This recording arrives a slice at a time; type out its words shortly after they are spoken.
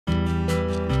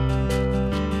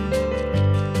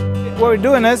what we're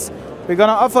doing is we're going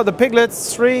to offer the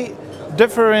piglets 3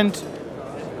 different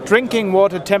drinking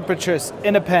water temperatures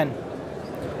in a pen.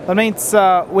 That means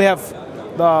we have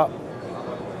the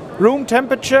room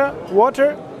temperature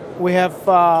water. We're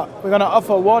going to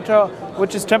offer water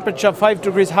which is temperature 5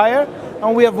 degrees higher,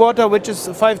 and we have water which is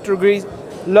 5 degrees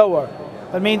lower.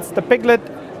 That means the piglet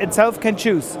itself can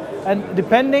choose, and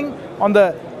depending on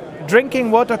the drinking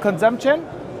water consumption,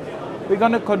 we're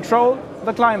going to control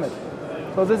the climate.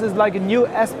 So this is like a new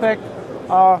aspect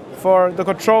for the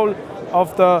control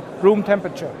of the room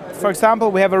temperature. For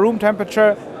example, we have a room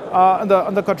temperature on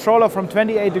the controller from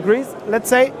 28 degrees, let's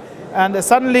say, and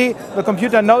suddenly the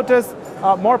computer noticed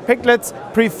more piglets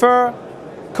prefer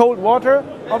cold water.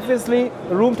 Obviously,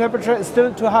 the room temperature is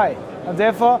still too high, and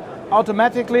therefore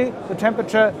automatically the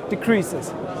temperature decreases.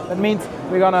 That means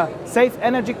we're going to save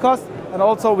energy costs, and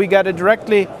also we get a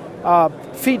directly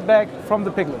feedback from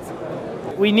the piglets.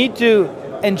 We need to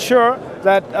ensure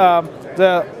that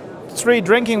the 3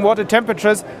 drinking water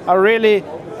temperatures are really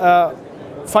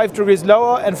 5 degrees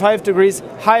lower and 5 degrees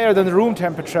higher than the room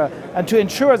temperature. And to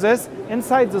ensure this,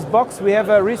 inside this box we have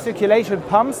recirculation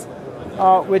pumps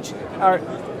which are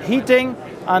heating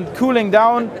and cooling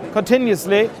down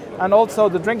continuously, and also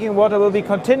the drinking water will be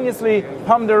continuously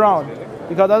pumped around,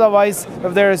 because otherwise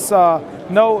if there is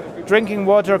no drinking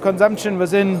water consumption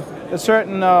within a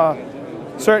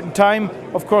certain time,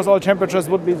 of course all temperatures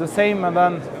would be the same and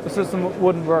then the system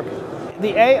wouldn't work.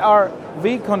 The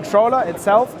ARV controller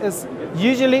itself is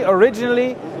usually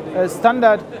originally a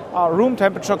standard room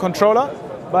temperature controller,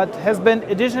 but has been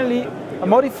additionally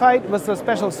modified with a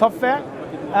special software,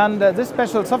 and this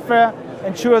special software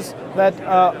ensures that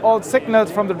all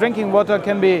signals from the drinking water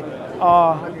can be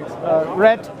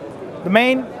read. The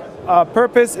main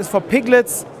purpose is for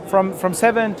piglets from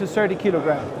 7 to 30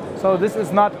 kilograms. So this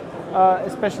is not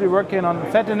especially working on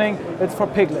fattening, it's for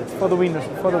piglets, for the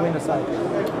weaner side.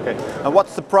 Okay. And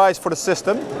what's the price for the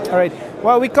system? All right.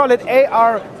 Well, we call it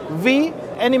ARV,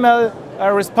 Animal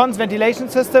Response Ventilation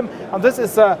System, and this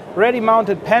is a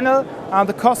ready-mounted panel, and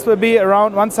the cost will be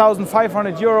around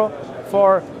 1,500 euro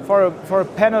for a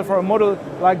panel, for a model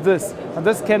like this. And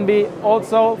this can be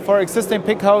also, for existing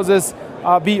pig houses,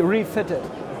 be refitted.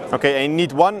 Okay, and you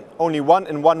need only one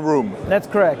in one room? That's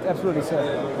correct, absolutely,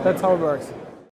 sir. That's how it works.